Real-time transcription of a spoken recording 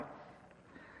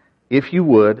If you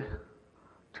would,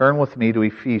 turn with me to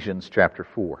Ephesians chapter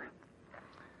 4.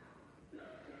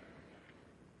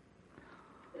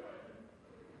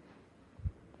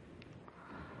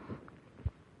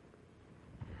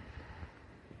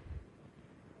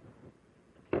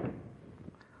 Can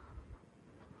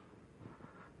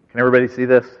everybody see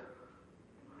this?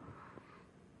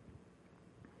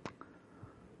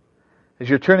 As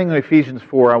you're turning to Ephesians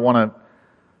 4, I want to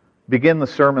begin the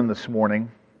sermon this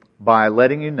morning by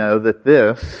letting you know that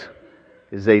this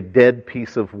is a dead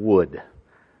piece of wood.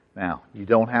 Now, you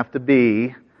don't have to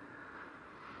be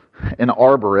an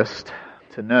arborist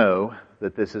to know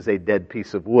that this is a dead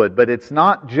piece of wood, but it's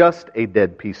not just a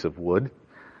dead piece of wood.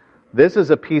 This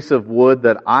is a piece of wood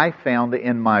that I found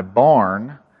in my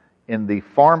barn in the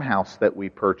farmhouse that we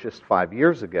purchased 5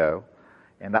 years ago.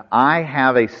 And I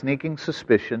have a sneaking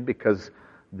suspicion, because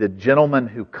the gentleman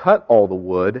who cut all the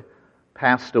wood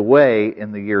passed away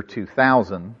in the year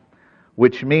 2000,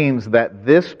 which means that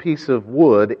this piece of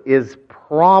wood is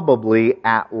probably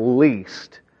at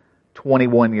least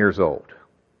 21 years old.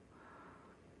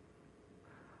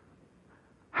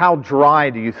 How dry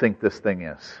do you think this thing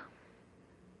is?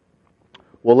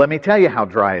 Well, let me tell you how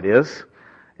dry it is.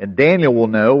 And Daniel will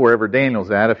know, wherever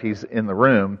Daniel's at, if he's in the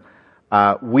room.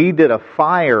 We did a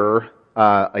fire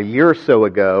a year or so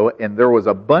ago, and there was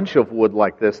a bunch of wood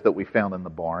like this that we found in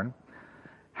the barn.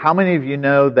 How many of you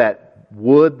know that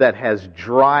wood that has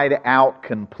dried out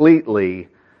completely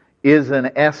is,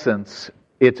 in essence,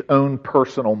 its own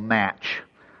personal match?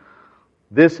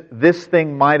 This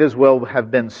thing might as well have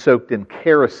been soaked in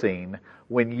kerosene.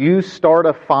 When you start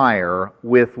a fire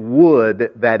with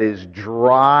wood that is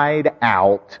dried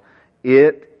out,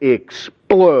 it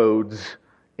explodes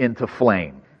into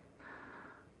flame.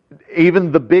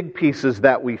 Even the big pieces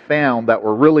that we found that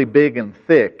were really big and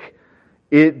thick,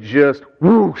 it just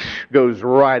whoosh goes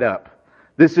right up.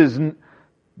 This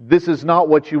is not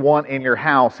what you want in your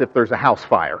house if there's a house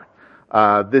fire.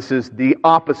 This is the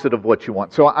opposite of what you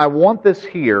want. So I want this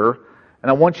here, and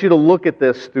I want you to look at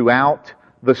this throughout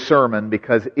the sermon,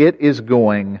 because it is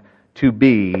going to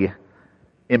be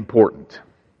important.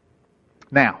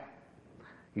 Now,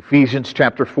 Ephesians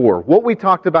chapter 4. What we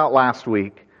talked about last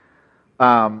week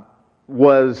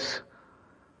was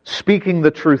speaking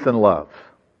the truth in love.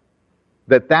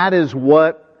 That is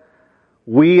what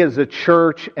we as a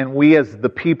church and we as the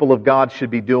people of God should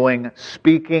be doing,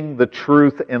 speaking the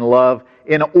truth in love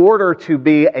in order to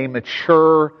be a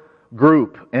mature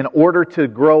group, in order to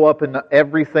grow up in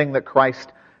everything that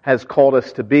Christ has called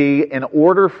us to be. In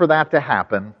order for that to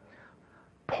happen,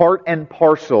 part and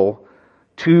parcel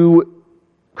to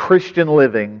Christian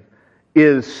living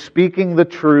is speaking the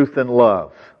truth in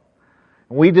love.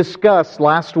 We discussed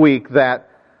last week that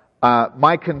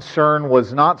my concern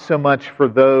was not so much for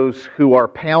those who are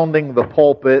pounding the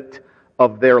pulpit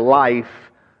of their life,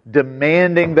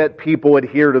 demanding that people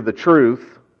adhere to the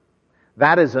truth.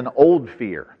 That is an old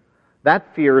fear.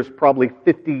 That fear is probably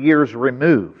 50 years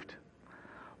removed.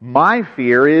 My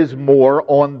fear is more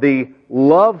on the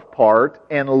love part,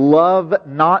 and love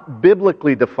not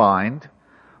biblically defined,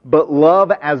 but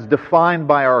love as defined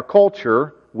by our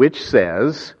culture, which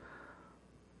says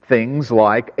things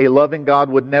like a loving God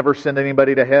would never send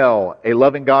anybody to hell, a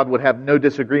loving God would have no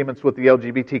disagreements with the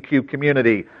LGBTQ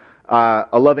community,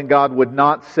 a loving God would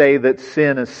not say that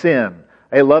sin is sin,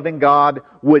 a loving God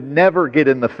would never get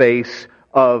in the face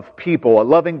of people. A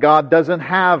loving God doesn't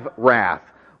have wrath.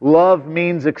 Love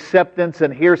means acceptance,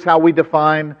 and here's how we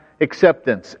define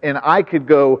acceptance. And I could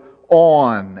go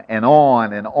on and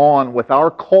on and on with our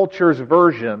culture's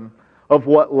version of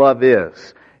what love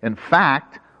is. In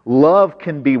fact, love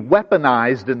can be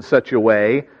weaponized in such a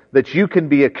way that you can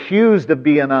be accused of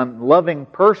being an unloving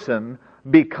person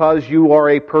because you are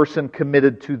a person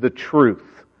committed to the truth.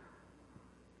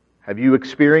 Have you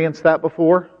experienced that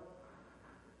before?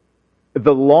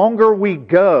 The longer we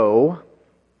go,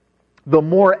 the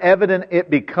more evident it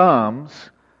becomes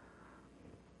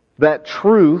that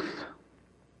truth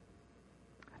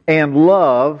and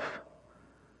love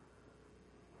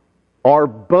are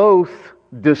both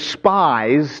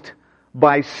despised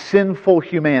by sinful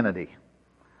humanity.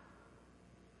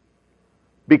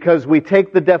 Because we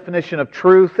take the definition of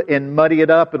truth and muddy it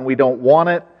up, and we don't want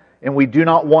it, and we do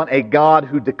not want a God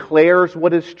who declares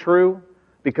what is true,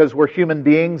 because we're human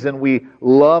beings and we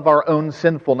love our own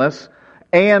sinfulness,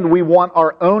 and we want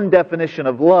our own definition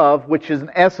of love, which is, in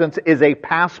essence, is a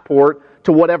passport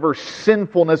to whatever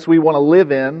sinfulness we want to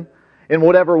live in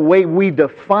whatever way we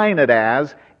define it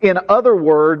as. In other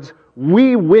words,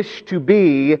 we wish to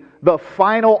be the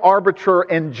final arbiter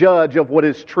and judge of what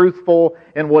is truthful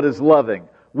and what is loving.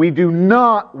 We do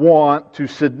not want to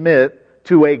submit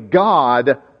to a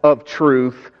God of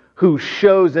truth who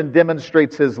shows and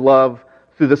demonstrates His love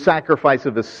through the sacrifice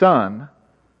of His Son.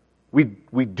 We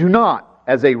do not,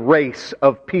 as a race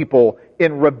of people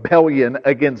in rebellion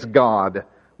against God,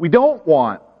 we don't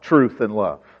want truth and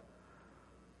love.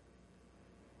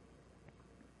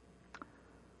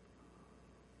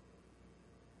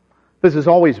 This has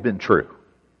always been true.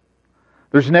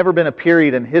 There's never been a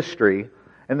period in history,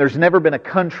 and there's never been a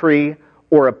country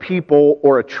or a people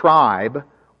or a tribe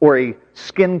or a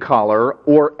skin color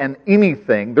or an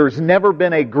anything. There's never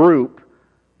been a group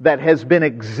that has been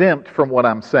exempt from what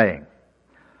I'm saying.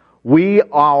 We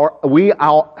are,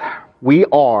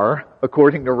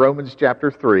 according to Romans chapter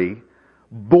 3,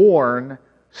 born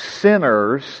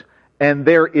sinners, and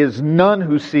there is none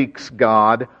who seeks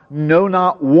God, no,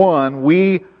 not one.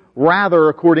 We rather,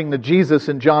 according to Jesus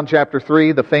in John chapter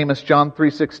 3, the famous John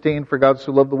 3:16, for God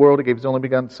so loved the world, He gave His only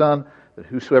begotten Son, that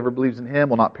whosoever believes in Him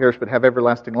will not perish but have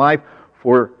everlasting life.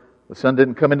 For the Son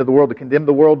didn't come into the world to condemn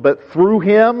the world, but through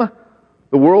Him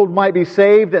the world might be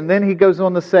saved. And then He goes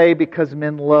on to say, because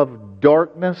men loved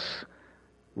darkness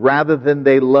rather than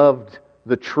they loved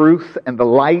the truth and the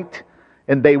light,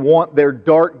 and they want their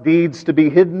dark deeds to be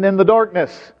hidden in the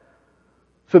darkness.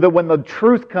 So that when the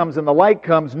truth comes and the light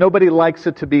comes, nobody likes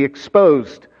it to be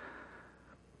exposed.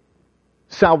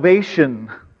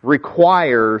 Salvation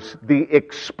requires the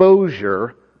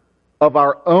exposure of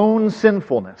our own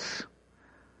sinfulness,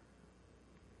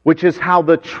 which is how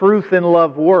the truth in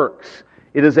love works.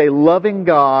 It is a loving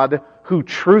God who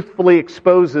truthfully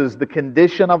exposes the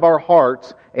condition of our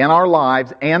hearts and our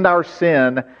lives and our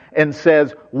sin and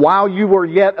says, while you were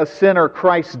yet a sinner,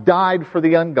 Christ died for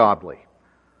the ungodly.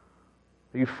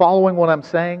 Are you following what I'm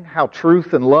saying? How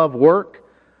truth and love work?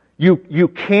 You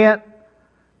can't,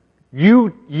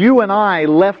 you and I,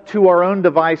 left to our own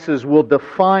devices, will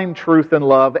define truth and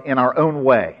love in our own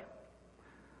way.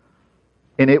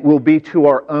 And it will be to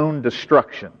our own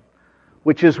destruction.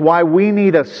 Which is why we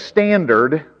need a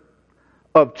standard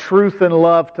of truth and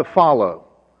love to follow.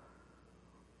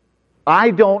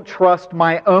 I don't trust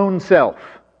my own self.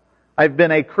 I've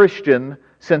been a Christian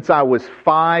since I was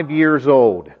 5 years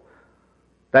old.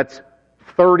 That's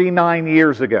 39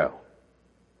 years ago.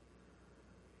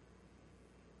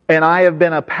 And I have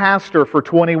been a pastor for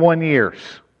 21 years.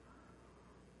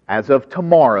 As of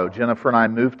tomorrow, Jennifer and I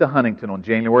moved to Huntington on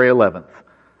January 11th,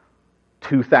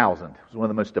 2000. It was one of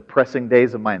the most depressing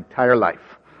days of my entire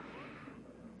life.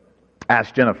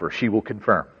 Ask Jennifer, she will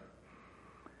confirm.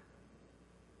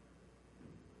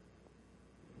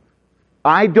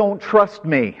 I don't trust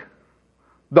me.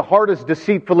 The heart is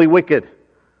deceitfully wicked.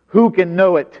 Who can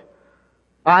know it?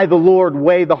 I, the Lord,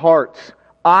 weigh the hearts.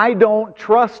 I don't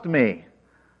trust me.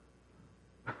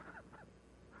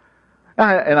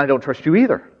 And I don't trust you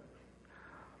either.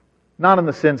 Not in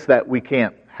the sense that we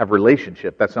can't have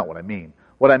relationship. That's not what I mean.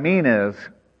 What I mean is,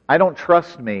 I don't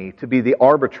trust me to be the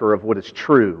arbiter of what is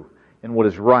true and what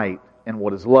is right and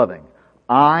what is loving.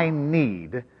 I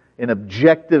need an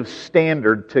objective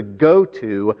standard to go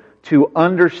to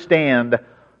understand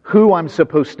who I'm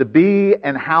supposed to be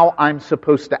and how I'm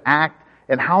supposed to act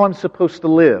and how I'm supposed to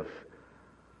live.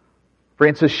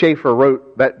 Francis Schaeffer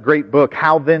wrote that great book,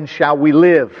 How Then Shall We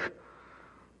Live?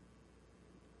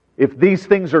 If these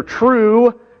things are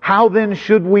true, how then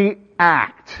should we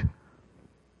act?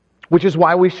 Which is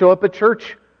why we show up at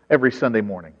church every Sunday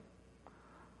morning.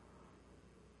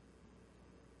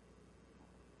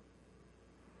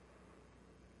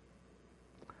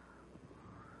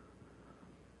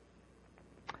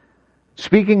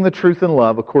 Speaking the truth in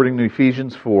love, according to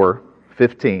Ephesians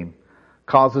 4:15,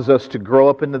 causes us to grow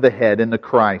up into the head, into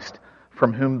Christ,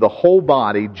 from whom the whole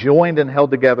body, joined and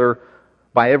held together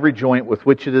by every joint with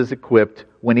which it is equipped,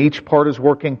 when each part is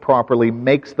working properly,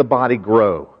 makes the body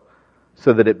grow,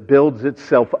 so that it builds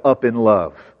itself up in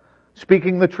love.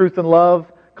 Speaking the truth in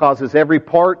love causes every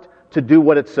part to do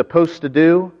what it's supposed to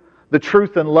do. The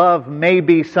truth in love may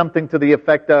be something to the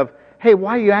effect of, hey,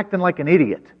 why are you acting like an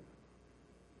idiot?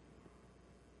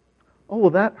 Oh,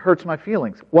 well, that hurts my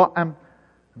feelings. Well, I'm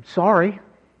sorry.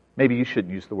 Maybe you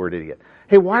shouldn't use the word idiot.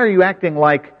 Hey, why are you acting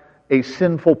like a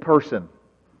sinful person?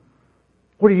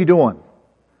 What are you doing?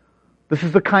 This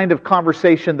is the kind of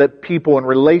conversation that people in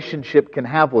relationship can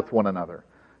have with one another.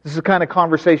 This is the kind of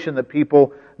conversation that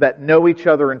people that know each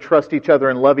other and trust each other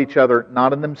and love each other,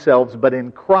 not in themselves, but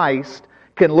in Christ,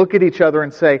 can look at each other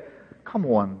and say, come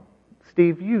on,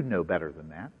 Steve, you know better than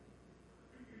that.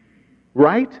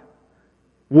 Right?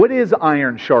 What is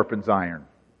iron sharpens iron?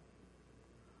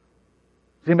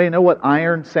 Does anybody know what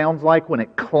iron sounds like when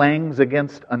it clangs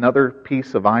against another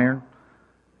piece of iron?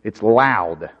 It's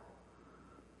loud.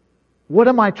 What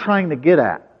am I trying to get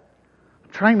at?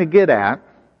 trying to get at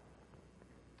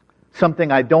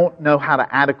something I don't know how to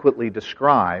adequately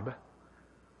describe,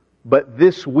 but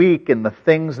this week and the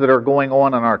things that are going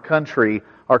on in our country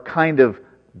are kind of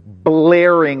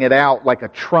blaring it out like a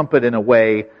trumpet in a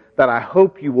way that I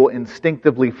hope you will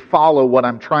instinctively follow what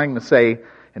I'm trying to say.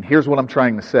 And here's what I'm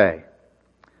trying to say.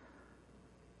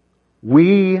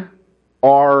 We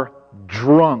are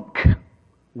drunk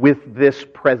with this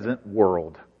present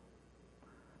world.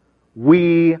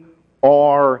 We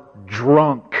are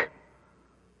drunk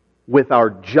with our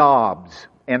jobs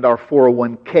and our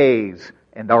 401ks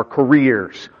and our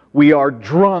careers. We are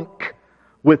drunk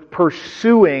with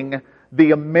pursuing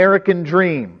the American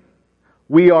dream.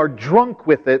 We are drunk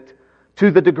with it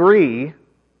to the degree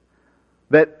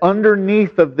that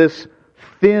underneath of this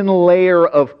thin layer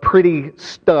of pretty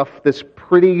stuff, this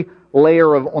pretty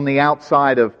layer of on the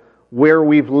outside of where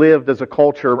we've lived as a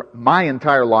culture my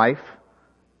entire life,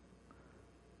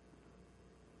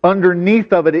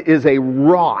 underneath of it is a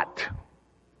rot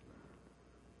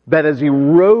that has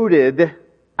eroded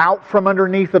out from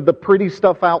underneath of the pretty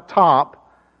stuff out top,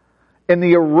 and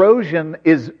the erosion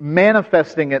is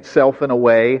manifesting itself in a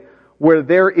way where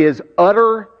there is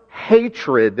utter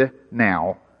hatred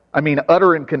now. I mean,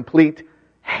 utter and complete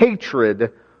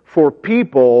hatred for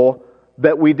people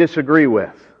that we disagree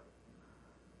with.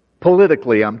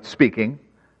 Politically, I'm speaking.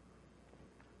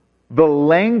 The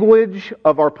language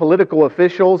of our political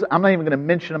officials, I'm not even going to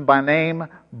mention them by name,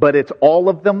 but it's all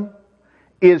of them,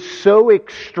 is so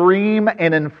extreme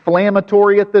and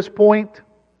inflammatory at this point.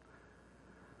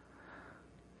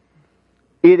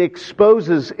 It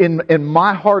exposes, in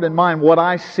my heart and mind, what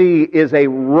I see is a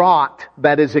rot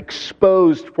that is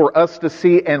exposed for us to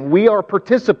see, and we are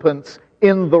participants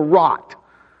in the rot.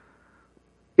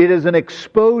 It is an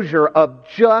exposure of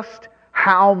just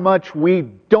how much we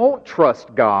don't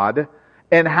trust God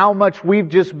and how much we've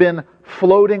just been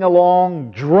floating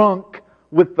along drunk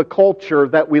with the culture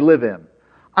that we live in.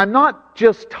 I'm not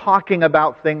just talking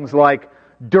about things like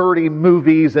dirty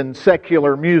movies and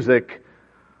secular music.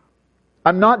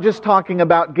 I'm not just talking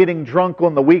about getting drunk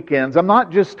on the weekends. I'm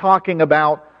not just talking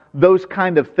about those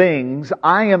kind of things.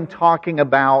 I am talking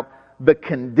about the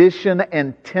condition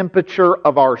and temperature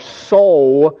of our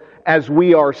soul as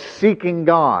we are seeking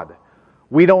God.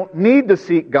 We don't need to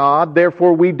seek God,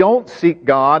 therefore we don't seek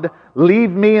God.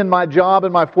 Leave me and my job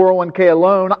and my 401k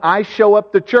alone. I show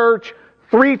up to church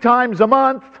 3 times a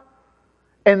month,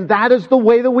 and that is the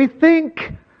way that we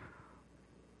think.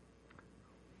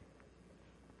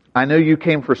 I know you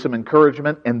came for some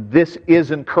encouragement, and this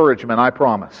is encouragement, I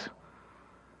promise.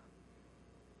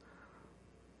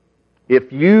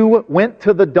 If you went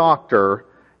to the doctor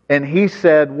and he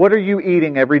said, "What are you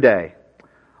eating every day?"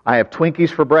 "I have Twinkies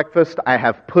for breakfast, I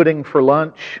have pudding for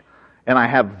lunch, and I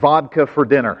have vodka for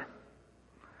dinner.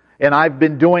 And I've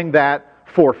been doing that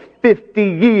for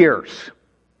 50 years.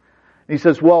 And he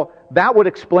says, "Well, that would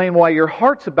explain why your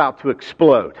heart's about to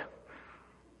explode.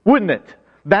 Wouldn't it?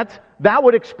 That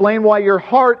would explain why your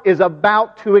heart is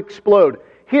about to explode.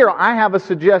 Here, I have a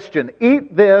suggestion.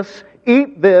 Eat this,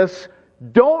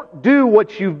 don't do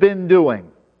what you've been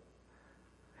doing.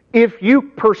 If you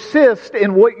persist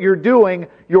in what you're doing,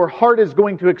 your heart is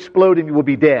going to explode and you will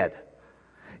be dead.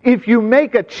 If you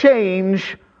make a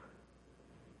change,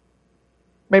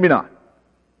 maybe not.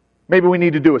 Maybe we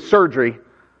need to do a surgery,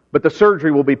 but the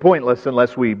surgery will be pointless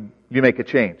unless you make a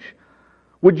change."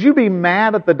 Would you be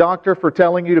mad at the doctor for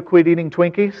telling you to quit eating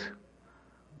Twinkies?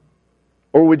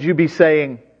 Or would you be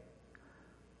saying,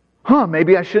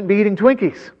 maybe I shouldn't be eating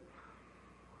Twinkies?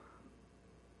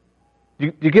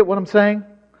 Do you get what I'm saying?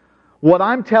 What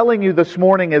I'm telling you this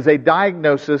morning is a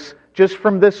diagnosis just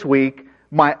from this week,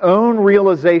 my own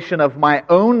realization of my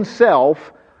own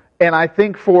self, and I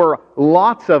think for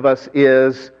lots of us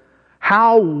is,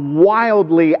 how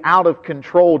wildly out of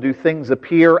control do things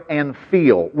appear and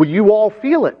feel? Well, you all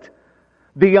feel it.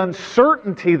 The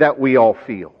uncertainty that we all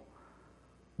feel.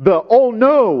 The oh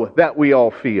no that we all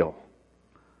feel.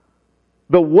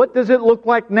 The what does it look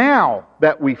like now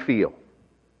that we feel.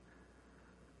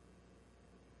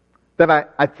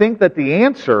 That I think that the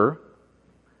answer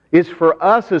is for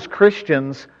us as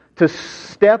Christians to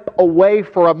step away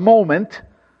for a moment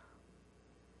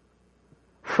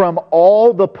from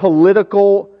all the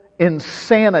political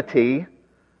insanity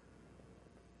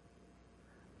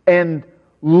and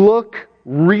look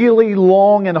really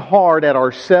long and hard at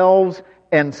ourselves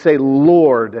and say,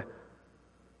 "Lord,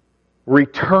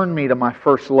 return me to my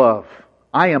first love.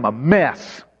 I am a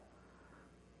mess."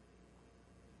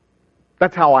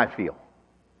 That's how I feel.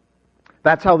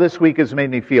 That's how this week has made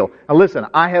me feel. Now listen,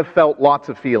 I have felt lots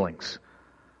of feelings.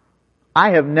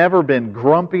 I have never been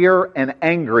grumpier and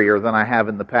angrier than I have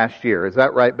in the past year. Is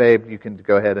that right, babe? You can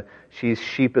go ahead. She's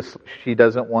sheepish. She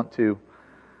doesn't want to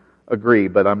agree,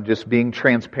 but I'm just being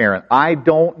transparent. I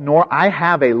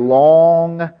have a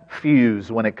long fuse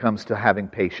when it comes to having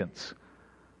patience.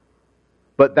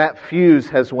 But that fuse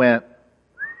has went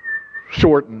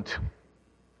shortened.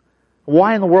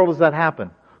 Why in the world does that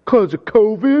happen? Because of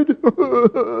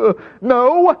COVID?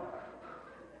 No.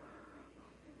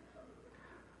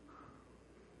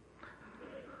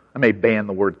 I may ban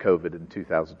the word COVID in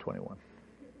 2021.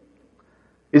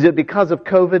 Is it because of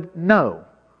COVID? No.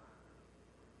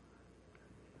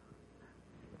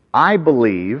 I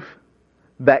believe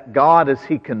that God, as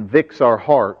He convicts our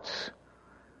hearts,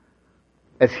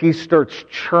 as He starts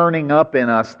churning up in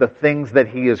us the things that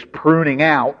He is pruning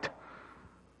out,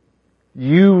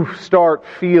 you start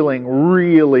feeling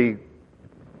really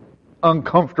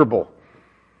uncomfortable.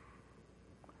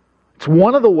 It's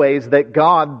one of the ways that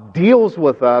God deals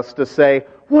with us to say,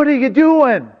 what are you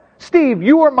doing? Steve,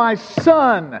 you are my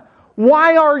son.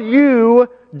 Why are you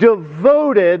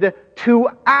devoted to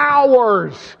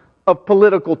hours of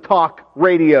political talk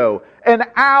radio and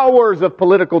hours of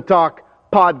political talk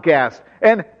podcast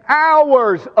and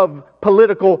hours of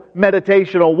political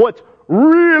meditation on what's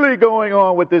really going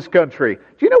on with this country?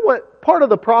 Do you know what part of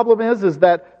the problem is? Is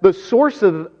that the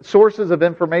sources of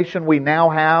information we now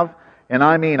have, and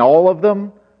I mean all of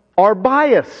them, are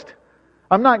biased.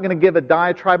 I'm not going to give a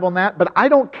diatribe on that, but I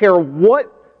don't care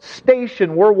what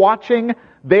station we're watching,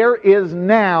 there is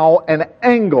now an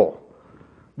angle.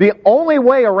 The only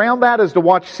way around that is to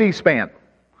watch C-SPAN.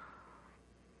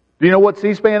 Do you know what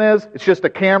C-SPAN is? It's just a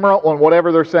camera on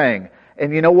whatever they're saying.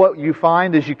 And you know what you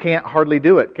find is you can't hardly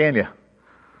do it, can you?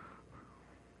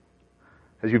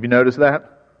 Have you noticed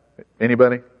that?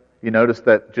 Anybody? You notice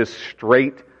that just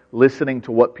straight listening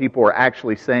to what people are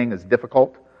actually saying is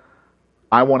difficult?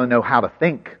 I want to know how to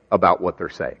think about what they're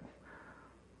saying.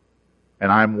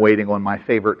 And I'm waiting on my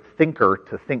favorite thinker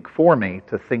to think for me,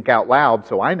 to think out loud,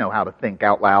 so I know how to think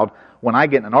out loud when I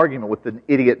get in an argument with an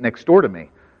idiot next door to me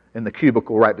in the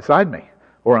cubicle right beside me,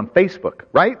 or on Facebook,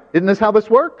 right? Isn't this how this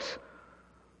works?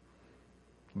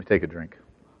 Let me take a drink.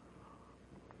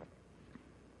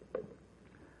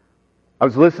 I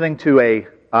was listening to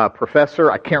a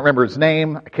professor. I can't remember his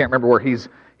name. I can't remember where he's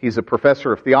a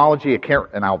professor of theology.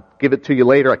 And I'll give it to you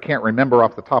later. I can't remember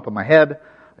off the top of my head.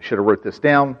 I should have wrote this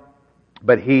down.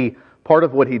 But part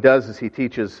of what he does is he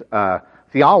teaches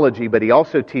theology, but he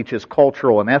also teaches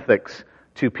cultural and ethics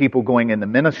to people going into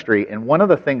ministry. And one of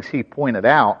the things he pointed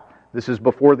out, this is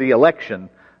before the election,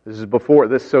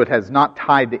 so it has not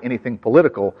tied to anything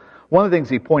political. One of the things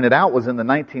he pointed out was in the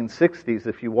 1960s,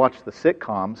 if you watch the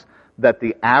sitcoms, that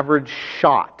the average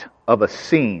shot of a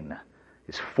scene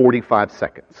is 45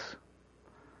 seconds.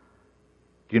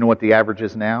 Do you know what the average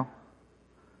is now?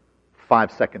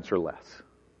 5 seconds or less.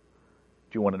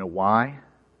 Do you want to know why?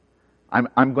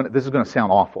 This is going to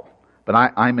sound awful, but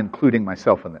I'm including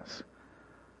myself in this.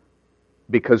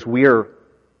 Because we are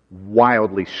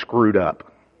wildly screwed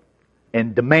up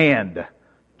and demand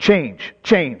change,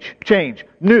 new, change,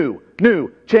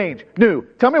 new.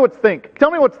 Tell me what to think,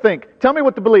 tell me what to think, tell me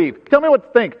what to believe, tell me what to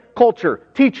think. Culture,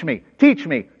 teach me,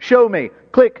 show me.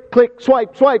 Click,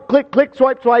 swipe, click,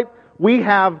 swipe. We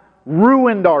have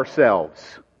ruined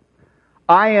ourselves.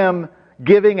 I am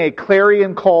giving a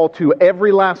clarion call to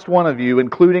every last one of you,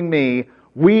 including me.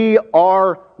 We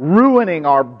are ruining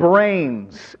our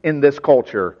brains in this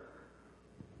culture.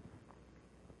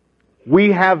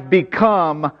 We have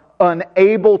become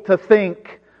unable to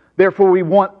think. Therefore, we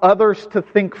want others to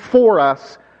think for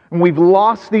us. And we've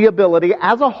lost the ability,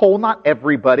 as a whole, not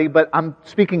everybody, but I'm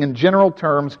speaking in general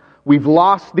terms, we've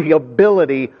lost the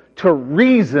ability to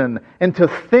reason and to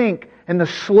think and to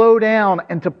slow down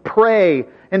and to pray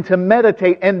and to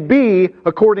meditate and be,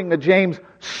 according to James,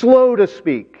 slow to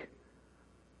speak.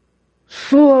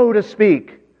 Slow to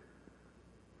speak.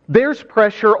 There's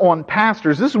pressure on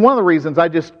pastors. This is one of the reasons I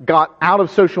just got out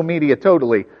of social media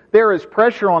totally. There is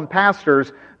pressure on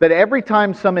pastors that every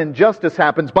time some injustice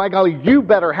happens, by golly, you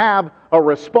better have a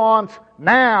response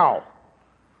now.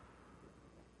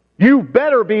 You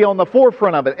better be on the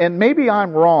forefront of it. And maybe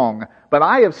I'm wrong, but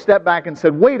I have stepped back and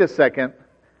said, wait a second,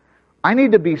 I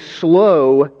need to be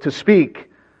slow to speak,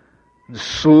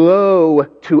 slow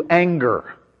to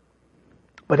anger.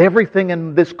 But everything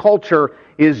in this culture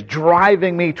is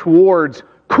driving me towards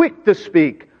quick to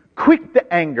speak, quick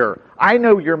to anger. I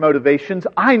know your motivations.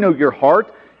 I know your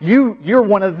heart. You're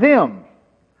one of them.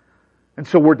 And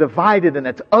so we're divided and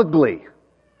it's ugly.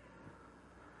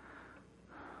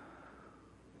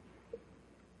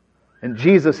 And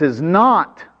Jesus is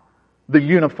not the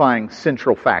unifying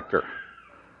central factor.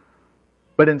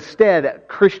 But instead,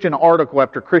 Christian article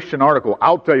after Christian article,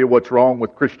 I'll tell you what's wrong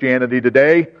with Christianity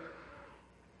today.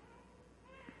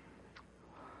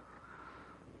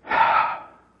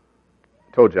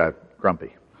 Told you I'm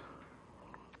grumpy.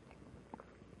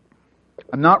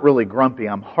 I'm not really grumpy,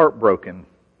 I'm heartbroken.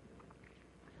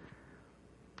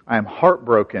 I am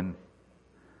heartbroken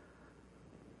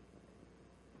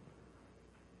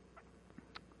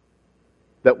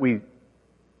that we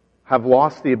have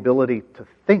lost the ability to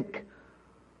think.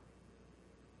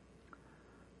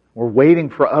 We're waiting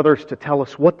for others to tell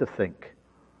us what to think.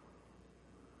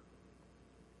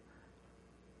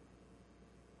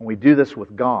 And we do this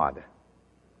with God.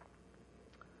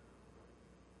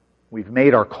 We've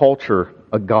made our culture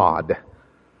a god.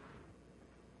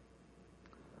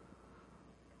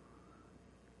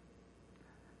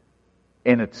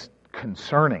 And it's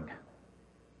concerning.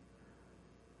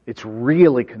 It's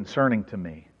really concerning to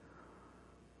me.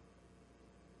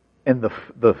 And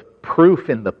the proof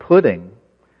in the pudding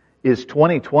is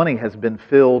 2020 has been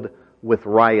filled with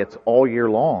riots all year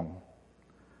long,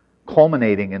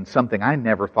 culminating in something I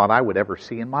never thought I would ever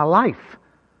see in my life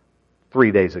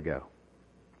 3 days ago.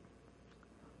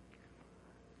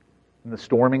 And the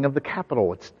storming of the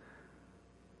Capitol.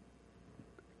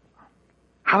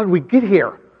 How did we get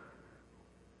here?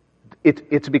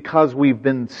 It's because we've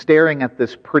been staring at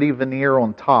this pretty veneer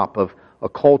on top of a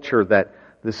culture that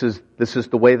this is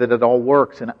the way that it all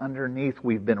works, and underneath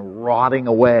we've been rotting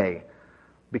away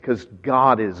because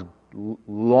God is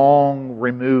long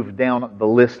removed down the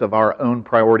list of our own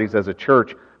priorities as a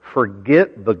church.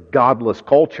 Forget the godless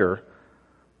culture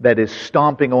that is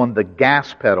stomping on the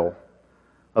gas pedal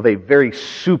of a very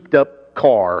souped up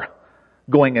car,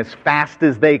 going as fast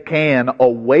as they can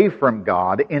away from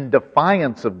God in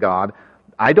defiance of God.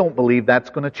 I don't believe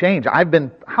that's going to change.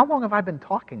 How long have I been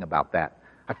talking about that?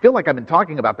 I feel like I've been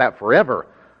talking about that forever.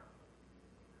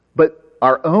 But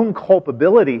our own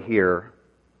culpability here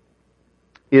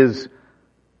is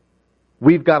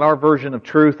we've got our version of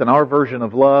truth and our version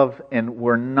of love, and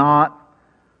we're not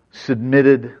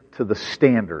submitted to the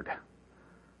standard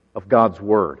of God's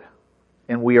Word.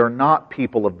 And we are not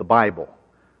people of the Bible.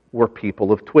 We're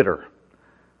people of Twitter.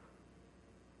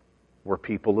 We're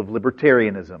people of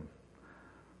libertarianism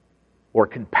or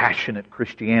compassionate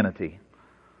Christianity.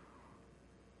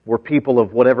 We're people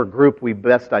of whatever group we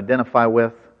best identify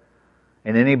with,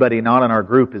 and anybody not in our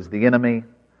group is the enemy.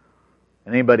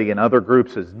 Anybody in other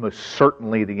groups is most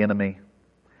certainly the enemy.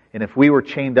 And if we were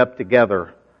chained up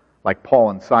together, like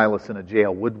Paul and Silas in a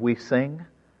jail, would we sing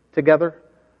together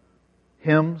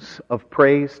hymns of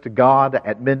praise to God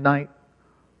at midnight?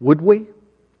 Would we?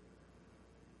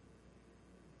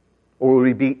 Or would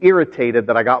we be irritated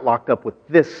that I got locked up with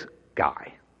this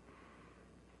guy?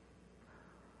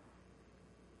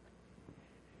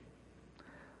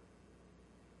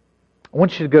 I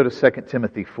want you to go to 2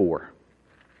 Timothy 4.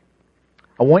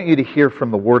 I want you to hear from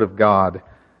the Word of God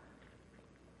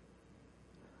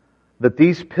that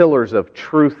these pillars of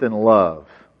truth and love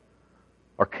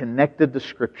are connected to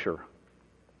Scripture.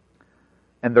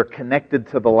 And they're connected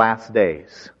to the last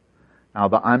days. Now,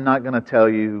 I'm not going to tell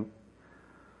you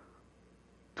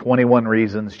 21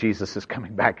 reasons Jesus is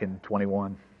coming back in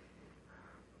 21.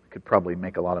 I could probably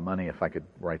make a lot of money if I could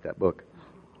write that book.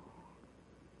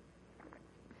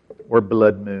 Or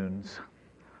blood moons.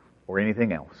 Or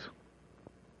anything else.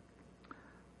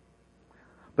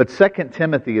 But 2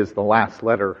 Timothy is the last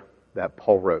letter that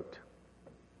Paul wrote.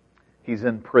 He's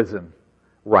in prison,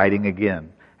 writing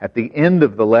again. At the end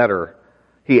of the letter,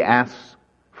 he asks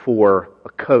for a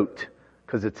coat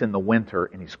because it's in the winter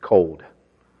and he's cold.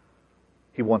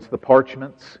 He wants the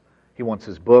parchments, he wants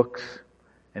his books,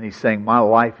 and he's saying, my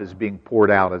life is being poured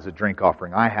out as a drink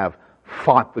offering. I have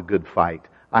fought the good fight.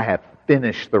 I have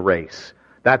finished the race.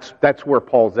 That's where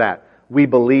Paul's at. We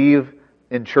believe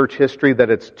in church history that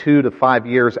it's 2 to 5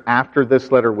 years after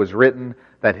this letter was written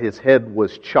that his head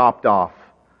was chopped off.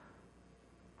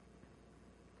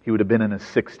 He would have been in his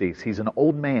 60s. He's an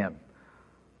old man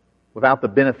without the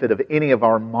benefit of any of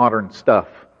our modern stuff.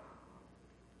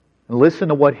 And listen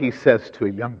to what he says to a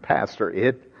young pastor.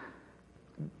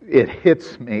 It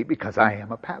hits me because I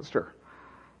am a pastor.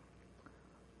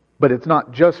 But it's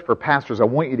not just for pastors. I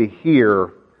want you to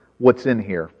hear what's in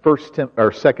here. 2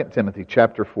 Timothy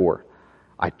chapter 4.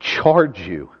 I charge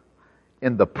you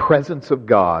in the presence of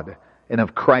God and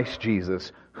of Christ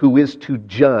Jesus, who is to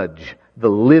judge the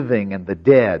living and the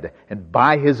dead, and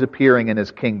by His appearing in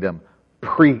His kingdom,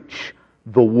 preach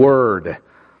the word.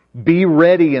 Be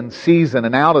ready in season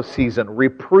and out of season.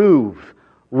 Reprove,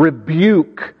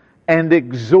 rebuke, and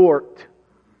exhort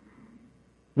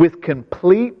with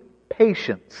complete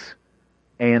patience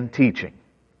and teaching.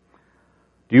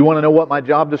 Do you want to know what my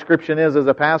job description is as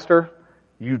a pastor?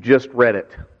 You just read it.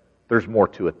 There's more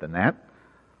to it than that.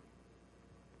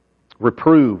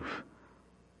 Reprove,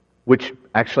 which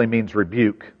actually means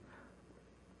rebuke.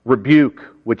 Rebuke,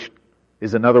 which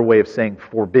is another way of saying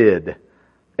forbid.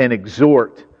 And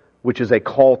exhort, which is a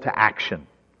call to action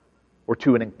or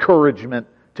to an encouragement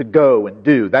to go and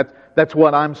do. That's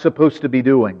what I'm supposed to be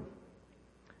doing.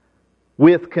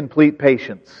 With complete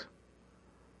patience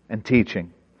and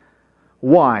teaching.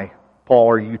 Why,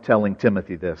 Paul, are you telling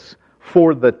Timothy this?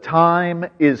 For the time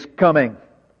is coming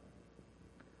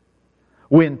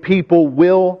when people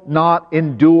will not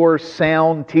endure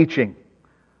sound teaching,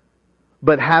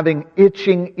 but having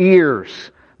itching ears,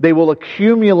 they will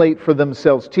accumulate for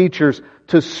themselves teachers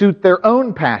to suit their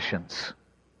own passions,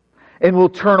 and will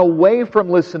turn away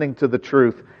from listening to the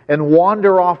truth and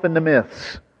wander off into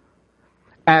myths.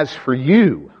 As for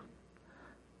you,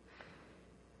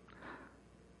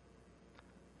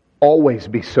 always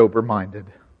be sober-minded,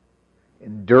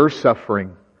 endure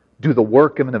suffering, do the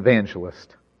work of an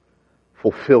evangelist,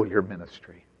 fulfill your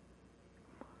ministry.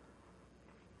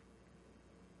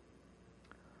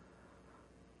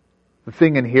 The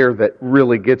thing in here that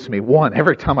really gets me, one,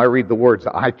 every time I read the words,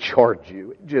 I charge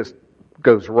you, it just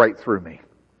goes right through me.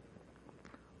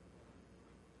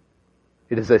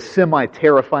 It is a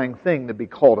semi-terrifying thing to be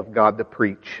called of God to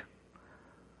preach.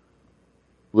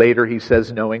 Later he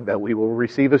says, knowing that we will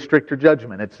receive a stricter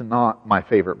judgment. It's not my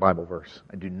favorite Bible verse.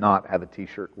 I do not have a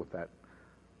t-shirt with that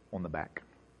on the back.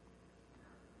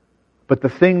 But the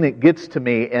thing that gets to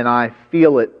me, and I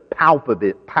feel it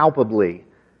palpably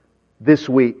this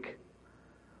week,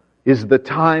 is the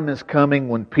time is coming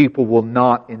when people will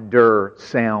not endure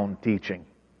sound teaching.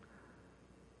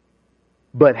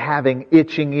 But having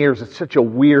itching ears, it's such a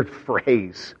weird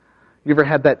phrase. You ever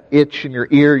had that itch in your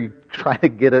ear? You try to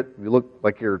get it. You look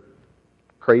like you're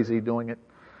crazy doing it.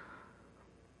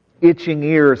 Itching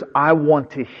ears, I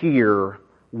want to hear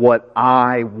what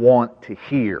I want to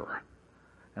hear.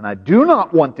 And I do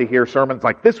not want to hear sermons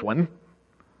like this one.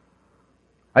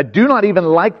 I do not even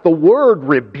like the word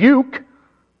rebuke.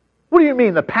 What do you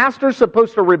mean? The pastor's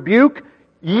supposed to rebuke?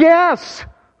 Yes!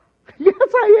 Yes,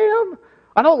 I am.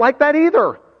 I don't like that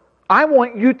either. I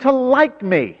want you to like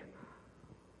me.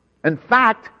 In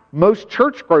fact, most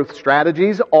church growth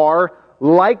strategies are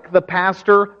like the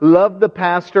pastor, love the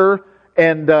pastor,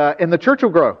 and the church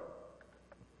will grow.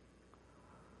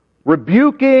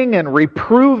 Rebuking and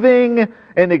reproving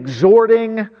and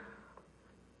exhorting,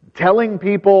 telling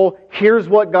people, here's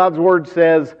what God's Word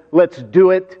says, let's do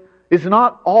it, is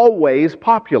not always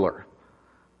popular.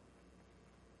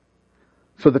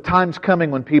 So the time's coming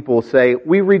when people will say,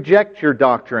 we reject your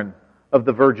doctrine of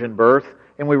the virgin birth,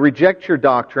 and we reject your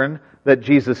doctrine that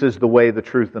Jesus is the way, the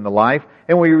truth, and the life,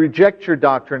 and we reject your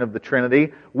doctrine of the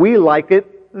Trinity. We like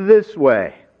it this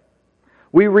way.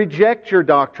 We reject your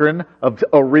doctrine of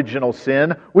original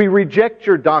sin. We reject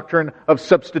your doctrine of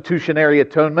substitutionary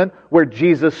atonement, where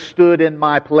Jesus stood in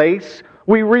my place.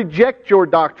 We reject your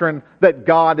doctrine that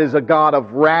God is a God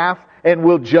of wrath and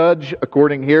will judge,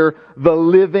 according here, the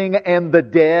living and the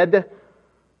dead.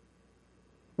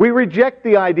 We reject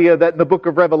the idea that in the book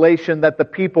of Revelation that the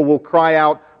people will cry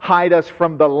out, hide us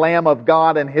from the Lamb of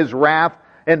God and His wrath,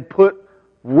 and put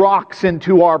rocks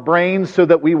into our brains so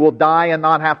that we will die and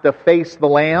not have to face the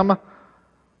Lamb.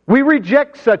 We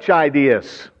reject such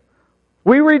ideas.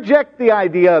 We reject the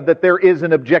idea that there is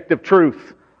an objective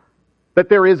truth, that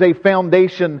there is a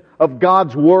foundation of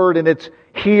God's Word and it's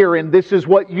here and this is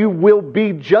what you will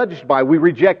be judged by. We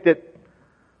reject it.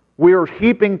 We're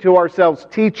heaping to ourselves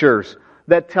teachers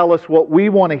that tell us what we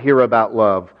want to hear about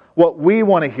love, what we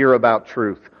want to hear about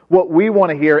truth, what we want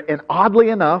to hear, and oddly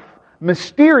enough,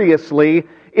 mysteriously,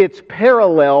 it's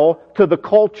parallel to the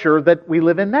culture that we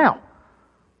live in now.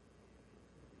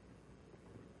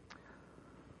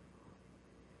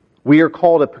 We are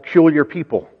called a peculiar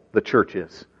people, the church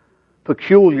is.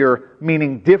 Peculiar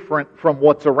meaning different from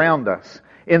what's around us.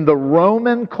 In the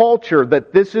Roman culture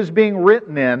that this is being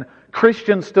written in,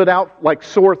 Christians stood out like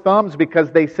sore thumbs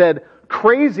because they said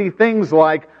crazy things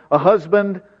like a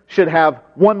husband should have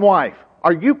one wife.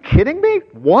 Are you kidding me?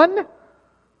 One?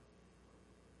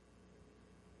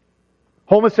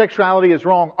 Homosexuality is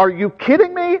wrong. Are you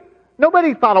kidding me?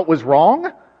 Nobody thought it was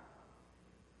wrong.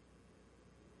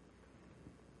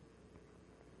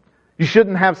 You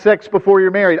shouldn't have sex before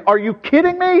you're married. Are you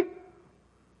kidding me?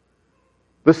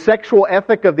 The sexual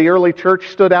ethic of the early church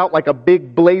stood out like a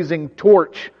big blazing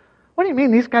torch. What do you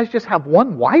mean? These guys just have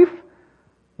one wife?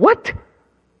 What?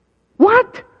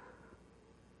 What?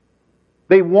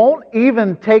 They won't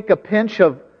even take a pinch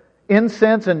of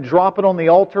incense and drop it on the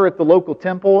altar at the local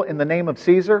temple in the name of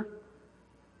Caesar?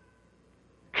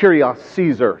 Kyrios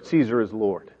Caesar. Caesar is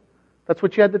Lord. That's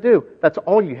what you had to do. That's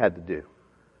all you had to do.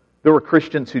 There were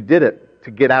Christians who did it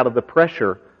to get out of the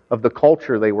pressure of the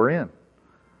culture they were in.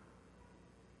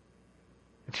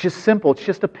 It's just simple. It's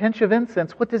just a pinch of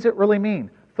incense. What does it really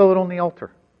mean? Throw it on the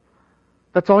altar.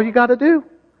 That's all you got to do.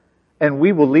 And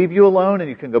we will leave you alone, and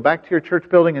you can go back to your church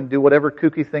building and do whatever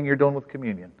kooky thing you're doing with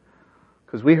communion.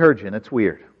 Because we heard you, and it's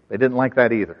weird. They didn't like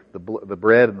that either. The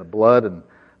bread and the blood, and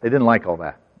they didn't like all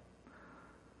that.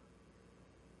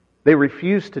 They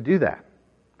refused to do that.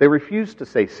 They refused to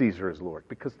say Caesar is Lord,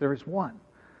 because there is one. Do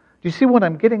you see what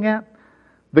I'm getting at?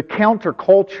 The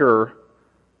counterculture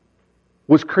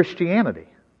was Christianity.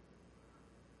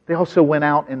 They also went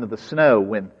out into the snow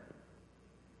when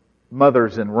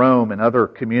mothers in Rome and other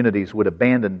communities would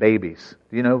abandon babies.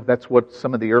 Do you know that's what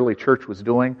some of the early church was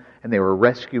doing? And they were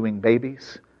rescuing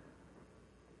babies.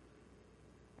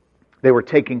 They were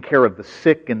taking care of the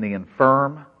sick and the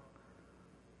infirm.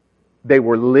 They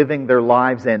were living their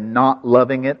lives and not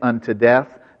loving it unto death.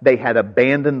 They had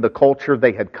abandoned the culture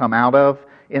they had come out of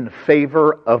in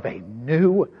favor of a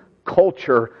new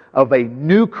culture, of a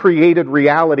new created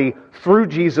reality through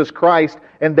Jesus Christ,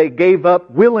 and they gave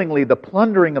up willingly the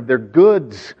plundering of their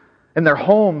goods and their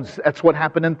homes. That's what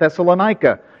happened in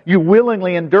Thessalonica. You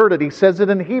willingly endured it. He says it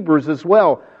in Hebrews as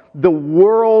well. The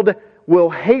world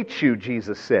will hate you,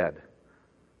 Jesus said.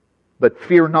 But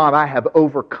fear not, I have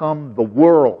overcome the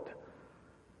world.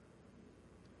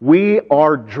 We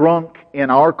are drunk in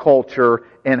our culture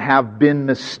and have been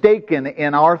mistaken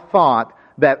in our thought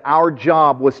that our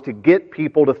job was to get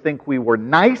people to think we were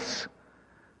nice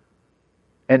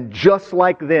and just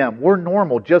like them. We're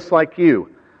normal, just like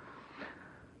you.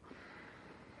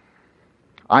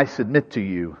 I submit to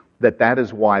you that that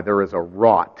is why there is a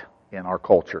rot in our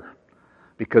culture.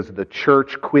 Because the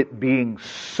church quit being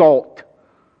salt.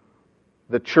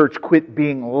 The church quit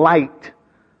being light.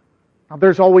 Now,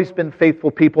 there's always been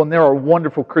faithful people, and there are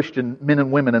wonderful Christian men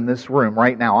and women in this room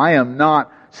right now. I am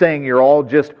not saying you're all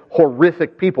just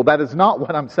horrific people. That is not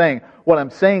what I'm saying. What I'm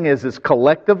saying is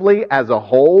collectively, as a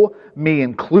whole, me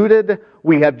included,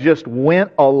 we have just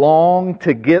went along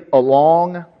to get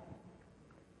along.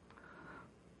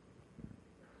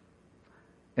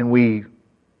 And we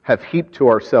have heaped to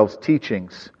ourselves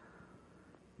teachings,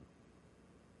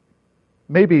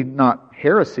 maybe not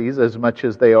heresies as much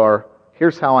as they are,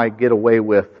 here's how I get away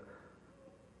with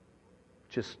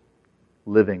just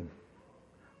living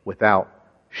without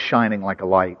shining like a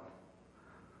light.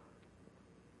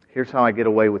 Here's how I get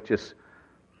away with just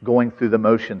going through the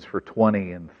motions for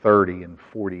 20 and 30 and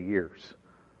 40 years.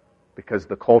 Because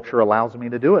the culture allows me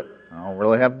to do it. I don't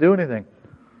really have to do anything.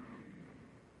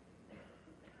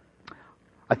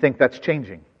 I think that's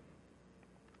changing.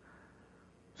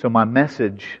 So my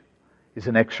message is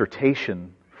an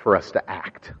exhortation for us to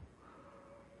act.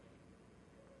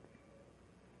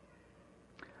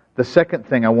 The second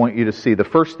thing I want you to see, the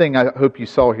first thing I hope you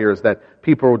saw here is that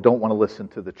people don't want to listen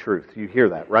to the truth. You hear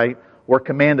that, right? We're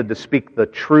commanded to speak the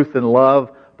truth in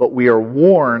love, but we are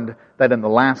warned that in the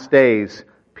last days,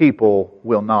 people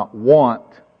will not want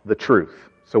the truth.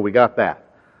 So we got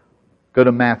that. Go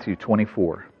to Matthew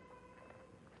 24.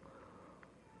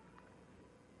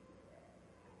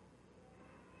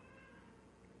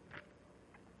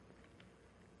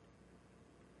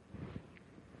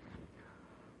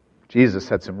 Jesus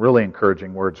had some really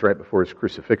encouraging words right before His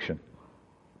crucifixion.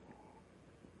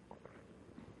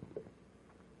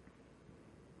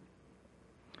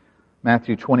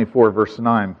 Matthew 24, verse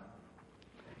 9.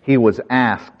 He was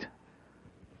asked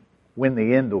when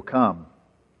the end will come.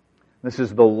 This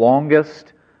is the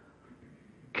longest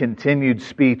continued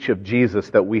speech of Jesus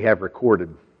that we have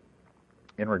recorded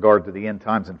in regard to the end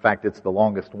times. In fact, it's the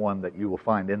longest one that you will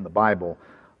find in the Bible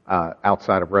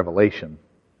outside of Revelation.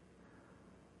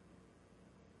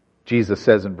 Jesus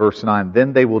says in verse 9,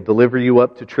 "Then they will deliver you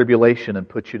up to tribulation and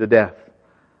put you to death.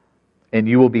 And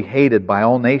you will be hated by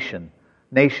all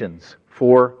nations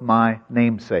for my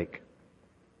name's sake.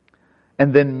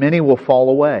 And then many will fall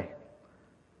away."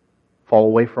 Fall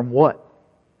away from what?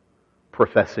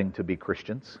 Professing to be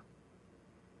Christians.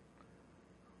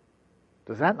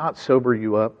 Does that not sober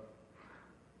you up?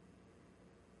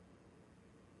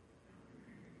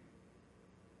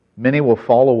 Many will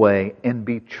fall away and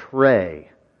betray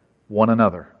one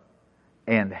another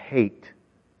and hate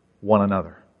one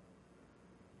another.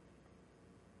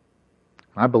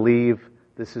 I believe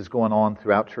this is going on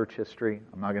throughout church history.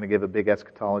 I'm not going to give a big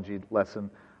eschatology lesson.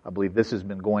 I believe this has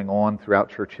been going on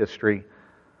throughout church history.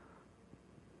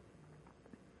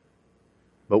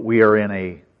 But we are in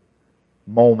a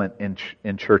moment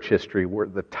in church history where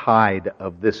the tide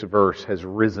of this verse has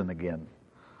risen again.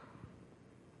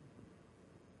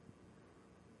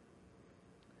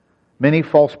 Many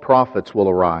false prophets will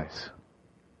arise.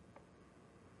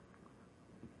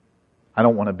 I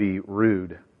don't want to be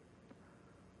rude,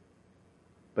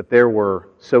 but there were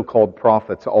so-called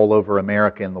prophets all over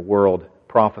America and the world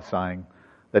prophesying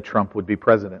that Trump would be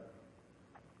president.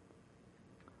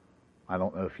 I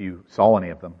don't know if you saw any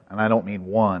of them. And I don't mean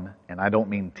one, and I don't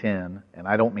mean 10, and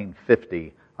I don't mean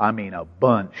 50. I mean a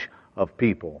bunch of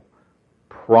people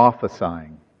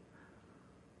prophesying.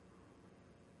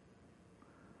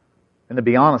 And to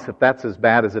be honest, if that's as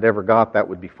bad as it ever got, that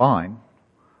would be fine.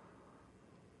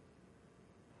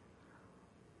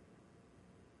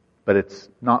 But it's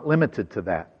not limited to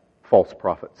that, false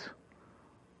prophets.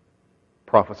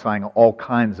 Prophesying all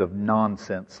kinds of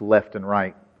nonsense left and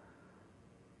right.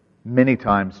 Many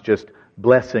times just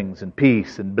blessings and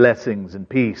peace and blessings and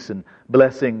peace and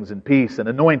blessings and peace and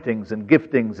anointings and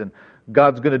giftings, and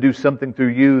God's going to do something through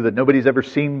you that nobody's ever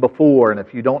seen before. And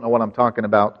if you don't know what I'm talking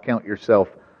about, count yourself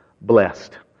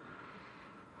blessed.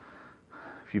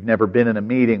 If you've never been in a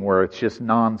meeting where it's just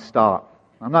nonstop.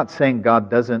 I'm not saying God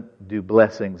doesn't do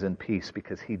blessings and peace,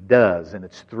 because He does, and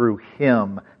it's through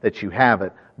Him that you have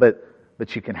it.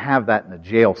 But you can have that in a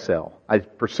jail cell. I,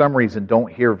 for some reason,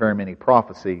 don't hear very many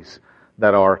prophecies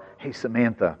that are, hey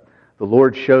Samantha, the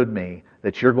Lord showed me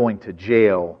that you're going to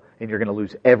jail and you're going to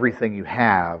lose everything you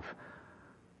have,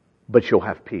 but you'll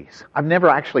have peace. I've never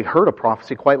actually heard a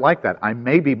prophecy quite like that. I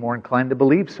may be more inclined to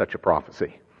believe such a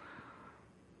prophecy.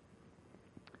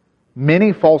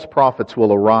 Many false prophets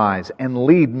will arise and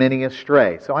lead many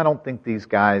astray. So I don't think these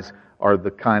guys are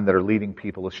the kind that are leading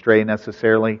people astray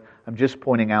necessarily. I'm just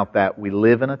pointing out that we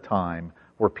live in a time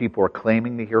where people are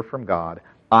claiming to hear from God.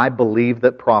 I believe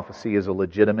that prophecy is a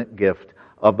legitimate gift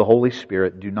of the Holy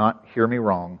Spirit. Do not hear me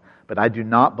wrong. But I do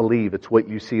not believe it's what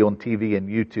you see on TV and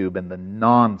YouTube and the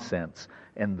nonsense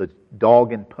and the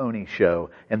dog and pony show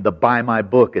and the buy my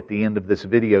book at the end of this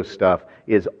video stuff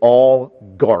is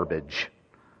all garbage.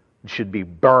 It should be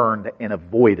burned and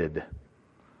avoided.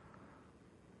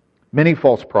 Many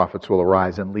false prophets will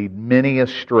arise and lead many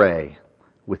astray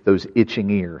with those itching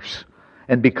ears.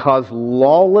 And because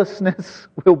lawlessness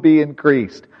will be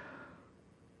increased,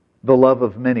 the love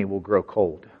of many will grow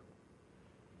cold.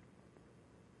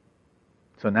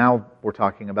 So now we're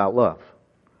talking about love.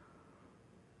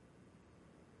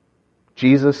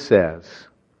 Jesus says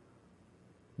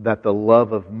that the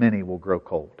love of many will grow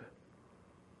cold.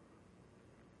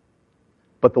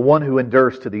 But the one who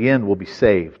endures to the end will be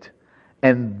saved.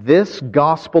 And this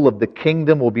gospel of the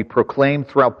kingdom will be proclaimed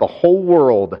throughout the whole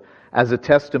world as a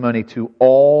testimony to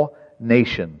all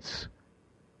nations.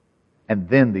 And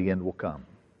then the end will come.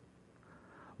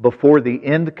 Before the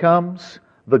end comes,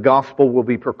 the gospel will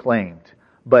be proclaimed.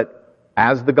 But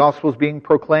as the gospel is being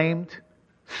proclaimed,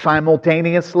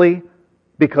 simultaneously,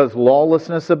 because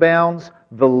lawlessness abounds,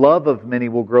 the love of many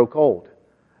will grow cold.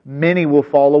 Many will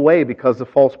fall away because of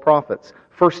false prophets.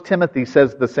 1 Timothy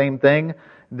says the same thing,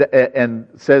 and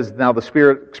says, now the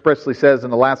Spirit expressly says, in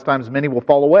the last times many will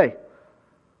fall away.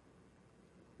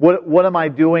 What am I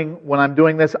doing when I'm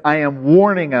doing this? I am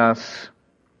warning us,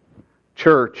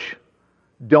 church,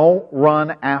 don't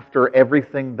run after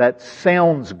everything that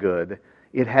sounds good.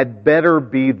 It had better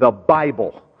be the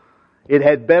Bible. It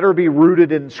had better be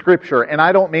rooted in Scripture. And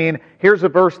I don't mean, here's a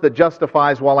verse that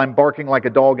justifies while I'm barking like a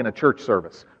dog in a church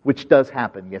service, which does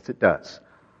happen. Yes, it does.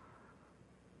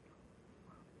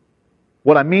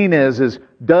 What I mean is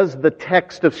does the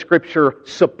text of Scripture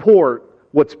support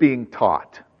what's being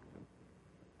taught?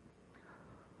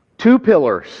 2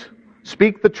 pillars.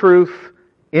 Speak the truth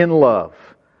in love.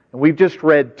 And we've just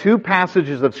read 2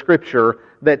 passages of Scripture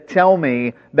that tell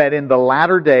me that in the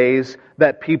latter days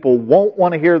that people won't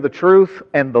want to hear the truth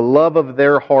and the love of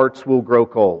their hearts will grow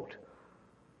cold.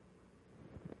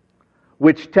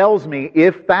 Which tells me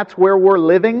if that's where we're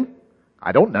living,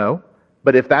 I don't know,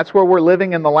 but if that's where we're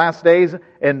living in the last days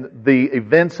and the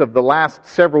events of the last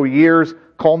several years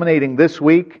culminating this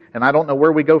week, and I don't know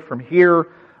where we go from here,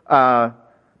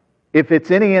 if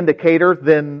it's any indicator,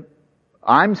 then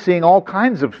I'm seeing all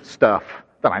kinds of stuff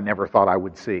that I never thought I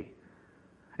would see.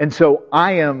 And so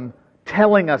I am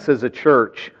telling us as a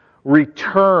church,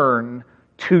 return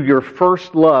to your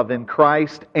first love in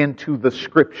Christ and to the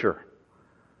Scripture.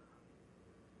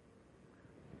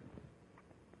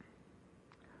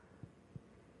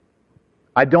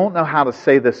 I don't know how to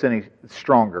say this any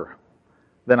stronger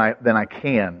than I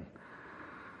can.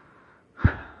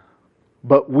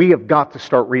 But we have got to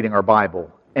start reading our Bible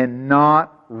and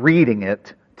not reading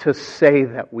it to say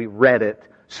that we read it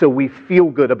so we feel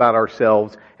good about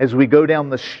ourselves as we go down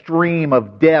the stream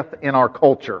of death in our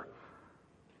culture.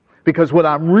 Because what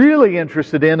I'm really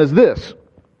interested in is this.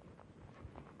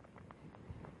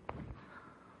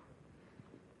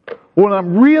 What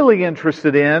I'm really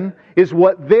interested in is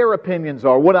what their opinions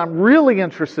are. What I'm really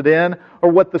interested in are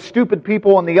what the stupid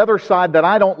people on the other side that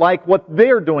I don't like, what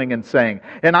they're doing and saying.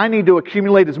 And I need to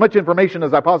accumulate as much information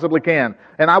as I possibly can.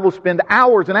 And I will spend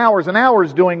hours and hours and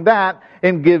hours doing that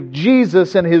and give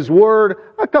Jesus and His Word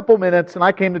a couple minutes, and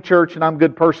I came to church and I'm a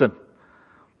good person.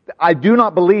 I do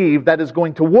not believe that is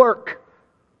going to work.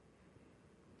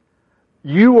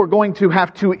 You are going to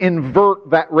have to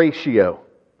invert that ratio.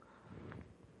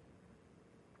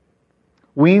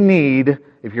 We need,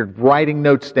 if you're writing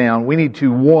notes down, we need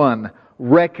to, one,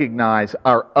 recognize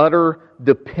our utter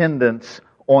dependence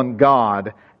on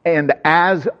God. And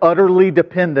as utterly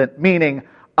dependent, meaning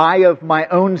I of my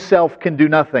own self can do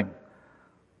nothing.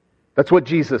 That's what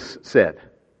Jesus said.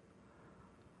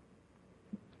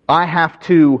 I have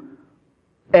to,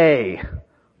 A,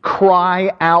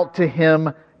 cry out to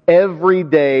Him every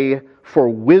day for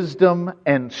wisdom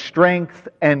and strength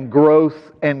and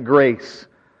growth and grace.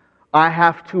 I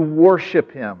have to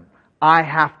worship Him. I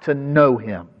have to know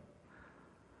Him.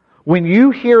 When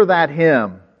you hear that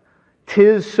hymn,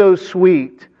 "'Tis so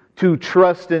sweet to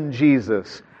trust in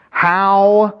Jesus,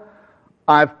 how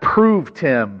I've proved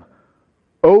Him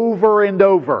over and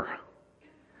over,"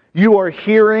 you are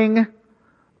hearing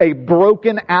a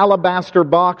broken alabaster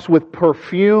box with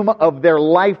perfume of their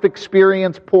life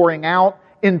experience pouring out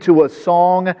into a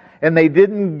song, and they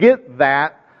didn't get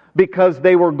that because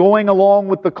they were going along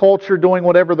with the culture, doing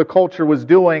whatever the culture was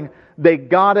doing. They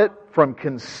got it from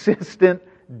consistent,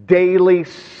 daily,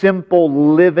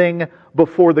 simple living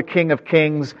before the King of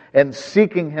Kings and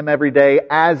seeking Him every day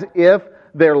as if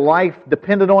their life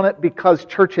depended on it, because,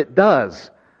 church, it does.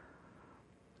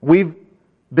 We've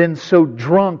been so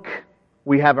drunk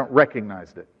we haven't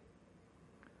recognized it.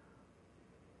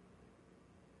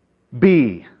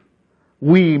 B,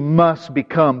 we must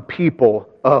become people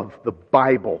of the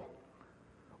Bible.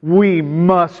 We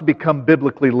must become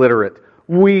biblically literate.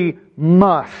 We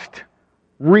must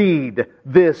read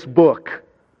this book.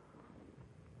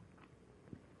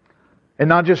 And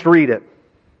not just read it.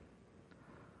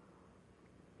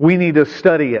 We need to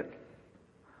study it.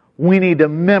 We need to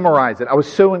memorize it. I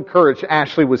was so encouraged.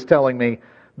 Ashley was telling me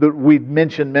that we'd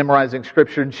mentioned memorizing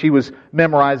Scripture, and she was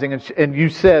memorizing, and you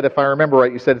said, if I remember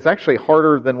right, you said it's actually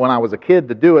harder than when I was a kid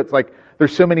to do it. It's like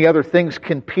there's so many other things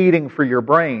competing for your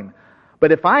brain.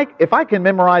 But if I can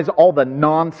memorize all the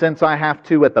nonsense I have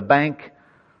to at the bank,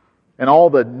 and all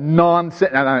the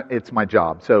nonsense, and it's my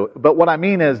job. But what I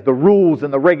mean is the rules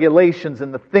and the regulations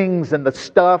and the things and the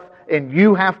stuff, and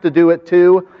you have to do it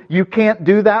too. You can't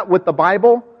do that with the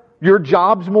Bible. Your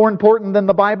job's more important than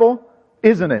the Bible,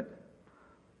 isn't it?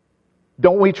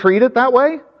 Don't we treat it that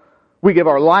way? We give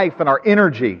our life and our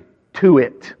energy to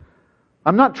it.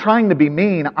 I'm not trying to be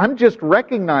mean. I'm just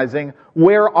recognizing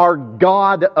where our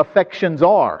God affections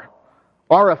are.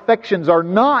 Our affections are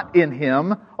not in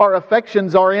Him. Our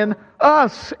affections are in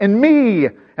us and me.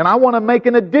 And I want to make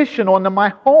an addition onto my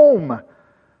home.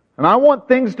 And I want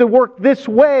things to work this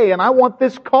way. And I want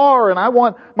this car. And I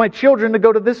want my children to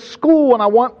go to this school. And I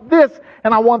want this.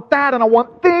 And I want that. And I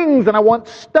want things. And I want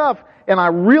stuff. And I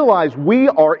realize we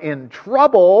are in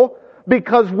trouble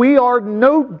because we are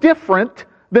no different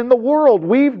than the world.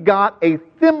 We've got a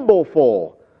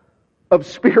thimbleful of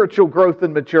spiritual growth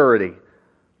and maturity.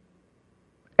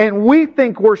 And we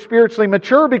think we're spiritually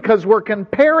mature because we're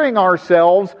comparing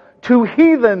ourselves to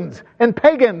heathens and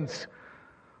pagans.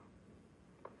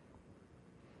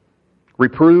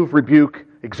 Reprove, rebuke,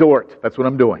 exhort. That's what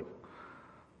I'm doing.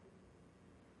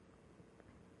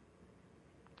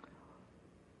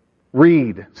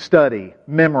 Read, study,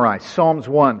 memorize. Psalms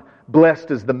 1.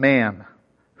 Blessed is the man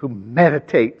who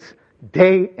meditates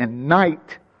day and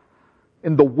night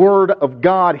in the Word of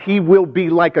God. He will be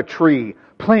like a tree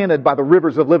planted by the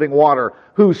rivers of living water,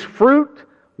 whose fruit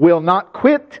will not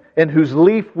quit and whose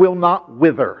leaf will not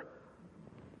wither.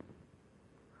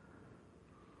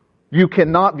 You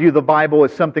cannot view the Bible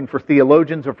as something for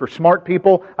theologians or for smart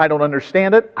people. I don't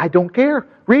understand it. I don't care.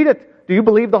 Read it. Do you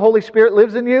believe the Holy Spirit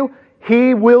lives in you?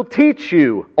 He will teach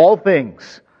you all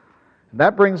things. And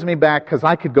that brings me back, because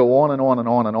I could go on and on and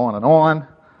on and on and on,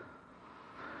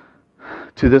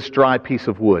 to this dry piece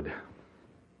of wood.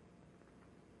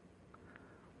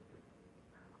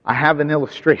 I have an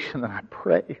illustration that I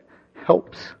pray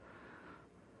helps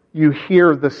you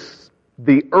hear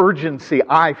the urgency.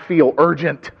 I feel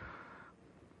urgent.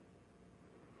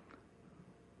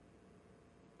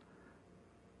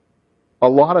 A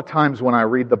lot of times when I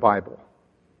read the Bible,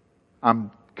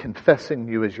 I'm confessing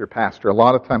you as your pastor, a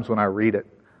lot of times when I read it,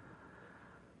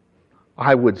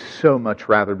 I would so much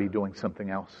rather be doing something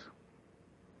else.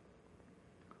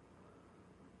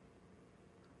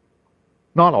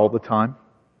 Not all the time,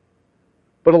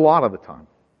 but a lot of the time.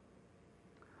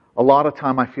 A lot of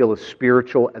time I feel as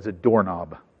spiritual as a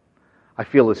doorknob. I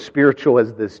feel as spiritual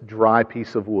as this dry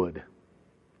piece of wood.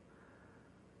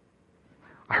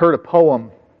 I heard a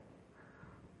poem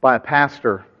by a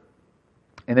pastor,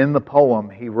 and in the poem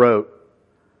he wrote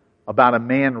about a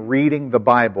man reading the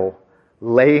Bible,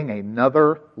 laying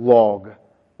another log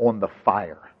on the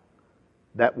fire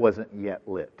that wasn't yet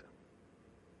lit.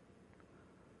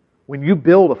 When you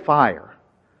build a fire,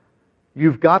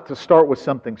 you've got to start with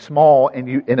something small, and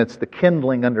it's the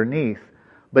kindling underneath,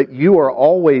 but you are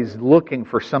always looking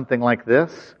for something like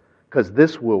this, because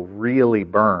this will really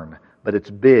burn, but it's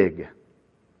big.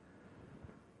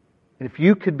 And if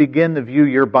you could begin to view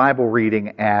your Bible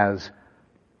reading as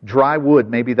dry wood,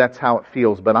 maybe that's how it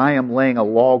feels, but I am laying a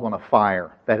log on a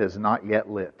fire that is not yet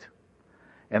lit.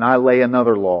 And I lay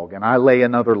another log, and I lay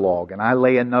another log, and I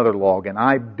lay another log, and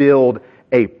I build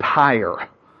a pyre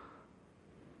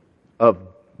of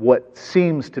what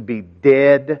seems to be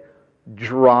dead,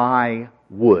 dry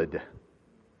wood.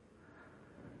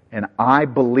 And I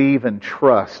believe and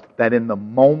trust that in the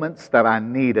moments that I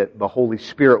need it, the Holy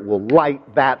Spirit will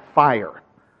light that fire.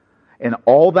 And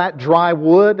all that dry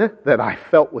wood that I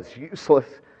felt was useless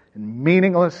and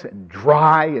meaningless and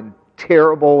dry and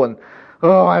terrible, and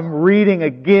I'm reading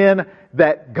again,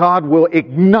 that God will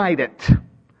ignite it.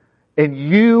 And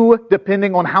you,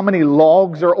 depending on how many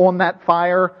logs are on that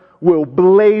fire, will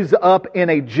blaze up in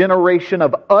a generation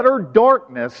of utter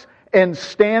darkness and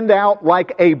stand out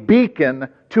like a beacon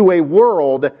to a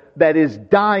world that is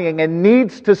dying and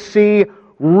needs to see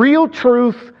real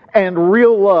truth and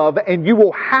real love, and you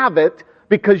will have it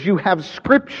because you have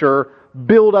Scripture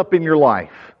built up in your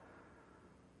life.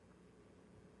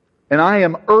 And I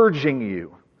am urging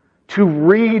you to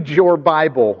read your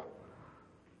Bible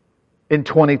in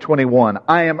 2021.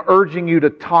 I am urging you to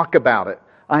talk about it.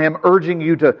 I am urging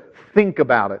you to think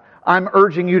about it. I'm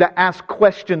urging you to ask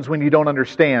questions when you don't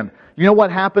understand. You know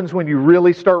what happens when you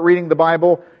really start reading the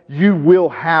Bible? You will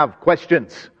have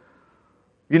questions.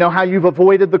 You know how you've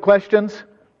avoided the questions?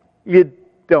 You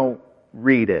don't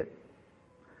read it.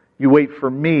 You wait for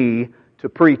me to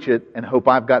preach it and hope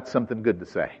I've got something good to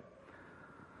say.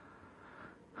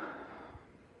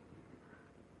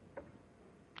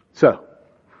 So,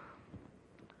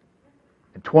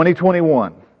 in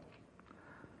 2021,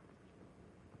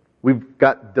 we've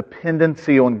got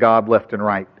dependency on God left and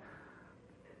right.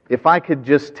 If I could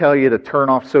just tell you to turn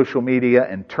off social media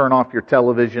and turn off your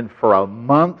television for a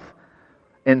month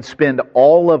and spend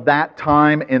all of that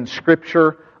time in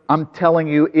Scripture, I'm telling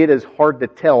you, it is hard to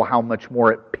tell how much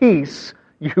more at peace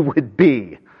you would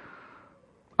be.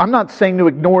 I'm not saying to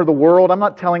ignore the world. I'm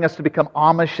not telling us to become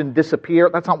Amish and disappear.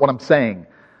 That's not what I'm saying.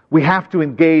 We have to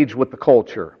engage with the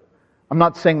culture. I'm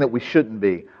not saying that we shouldn't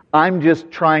be. I'm just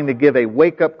trying to give a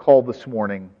wake-up call this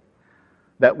morning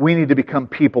that we need to become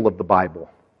people of the Bible.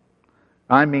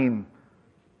 I mean,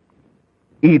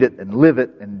 eat it and live it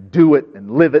and do it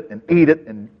and live it and eat it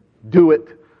and do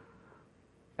it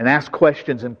and ask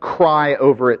questions and cry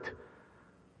over it.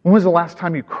 When was the last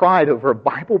time you cried over a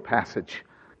Bible passage?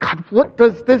 God, what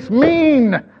does this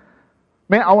mean?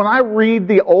 Man, when I read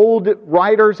the old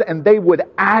writers and they would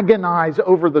agonize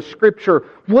over the Scripture,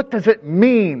 what does it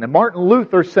mean? And Martin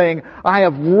Luther saying, I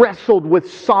have wrestled with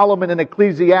Solomon in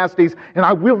Ecclesiastes and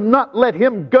I will not let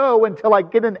him go until I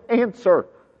get an answer.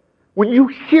 When you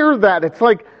hear that, it's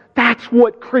like, that's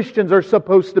what Christians are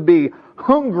supposed to be.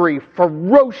 Hungry,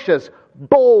 ferocious,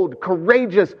 bold,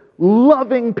 courageous,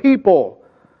 loving people.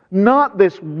 Not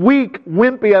this weak,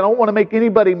 wimpy, I don't want to make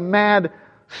anybody mad,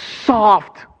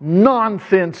 soft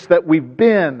nonsense that we've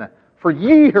been for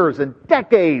years and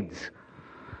decades.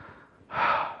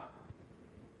 I'm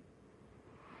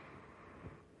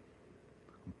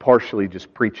partially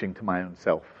just preaching to my own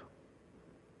self.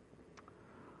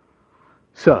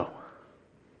 So,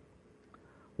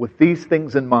 with these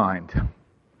things in mind,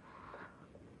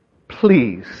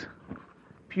 please,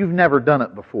 if you've never done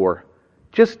it before,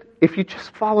 if you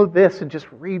just follow this and just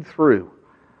read through.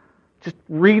 Just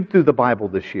read through the Bible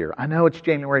this year. I know it's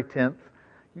January 10th.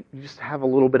 You just have a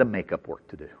little bit of makeup work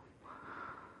to do.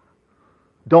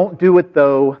 Don't do it,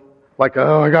 though, like,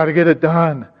 I got to get it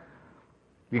done.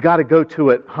 You got to go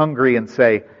to it hungry and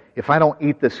say, if I don't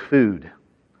eat this food,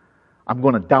 I'm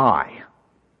going to die.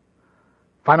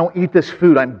 If I don't eat this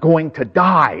food, I'm going to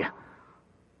die.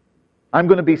 I'm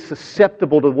going to be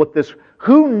susceptible to what this...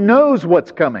 Who knows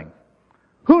what's coming?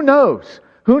 Who knows?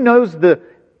 Who knows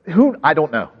I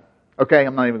don't know. Okay,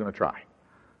 I'm not even going to try.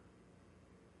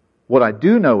 What I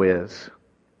do know is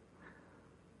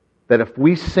that if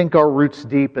we sink our roots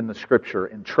deep in the Scripture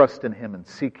and trust in Him and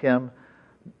seek Him,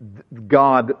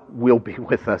 God will be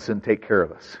with us and take care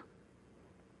of us.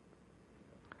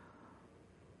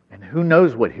 And who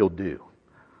knows what He'll do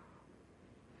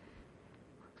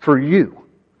for you?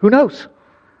 Who knows?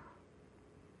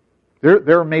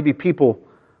 There are maybe people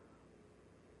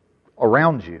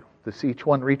around you. Does each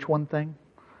one reach one thing?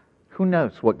 Who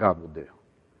knows what God will do?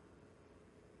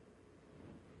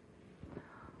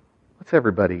 Let's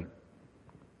everybody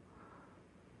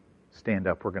stand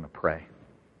up. We're going to pray.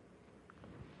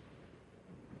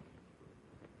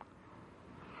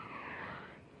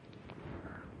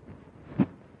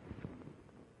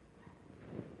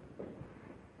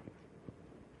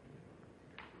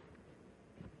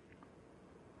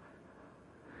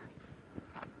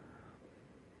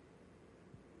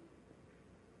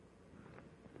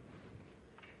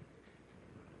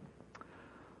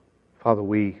 Father,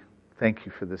 we thank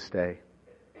You for this day.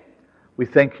 We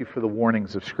thank You for the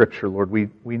warnings of Scripture, Lord. We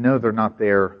know they're not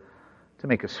there to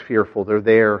make us fearful. They're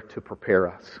there to prepare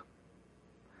us.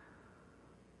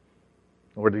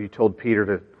 Lord, You told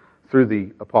Peter through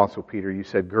the Apostle Peter, You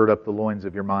said, gird up the loins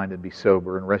of your mind and be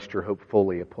sober and rest your hope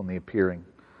fully upon the appearing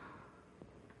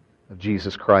of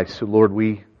Jesus Christ. So Lord,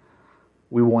 we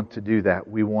want to do that.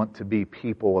 We want to be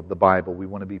people of the Bible. We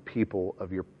want to be people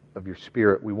of Your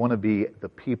Spirit. We want to be the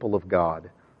people of God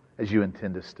as You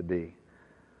intend us to be.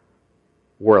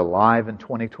 We're alive in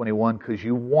 2021 because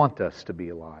You want us to be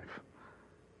alive.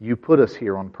 You put us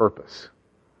here on purpose.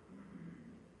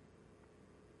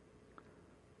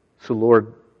 So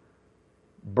Lord,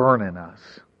 burn in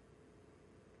us.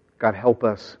 God, help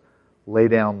us lay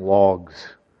down logs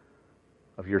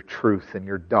of Your truth and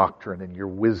Your doctrine and Your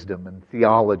wisdom and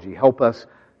theology. Help us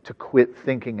to quit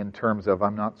thinking in terms of,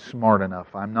 I'm not smart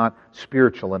enough, I'm not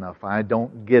spiritual enough, I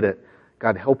don't get it.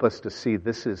 God, help us to see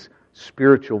this is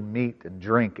spiritual meat and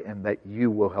drink, and that You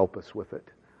will help us with it.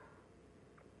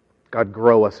 God,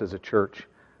 grow us as a church.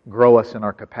 Grow us in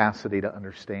our capacity to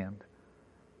understand.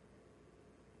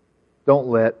 Don't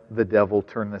let the devil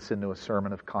turn this into a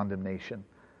sermon of condemnation.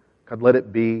 God, let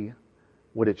it be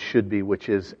what it should be, which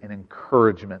is an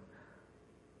encouragement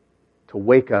to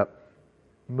wake up,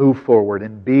 move forward,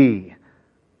 and be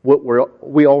what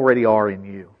we already are in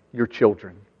You, Your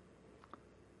children.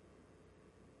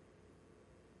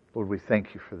 Lord, we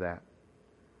thank You for that.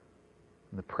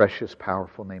 In the precious,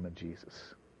 powerful name of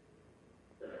Jesus.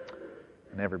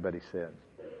 And everybody said,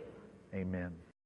 Amen.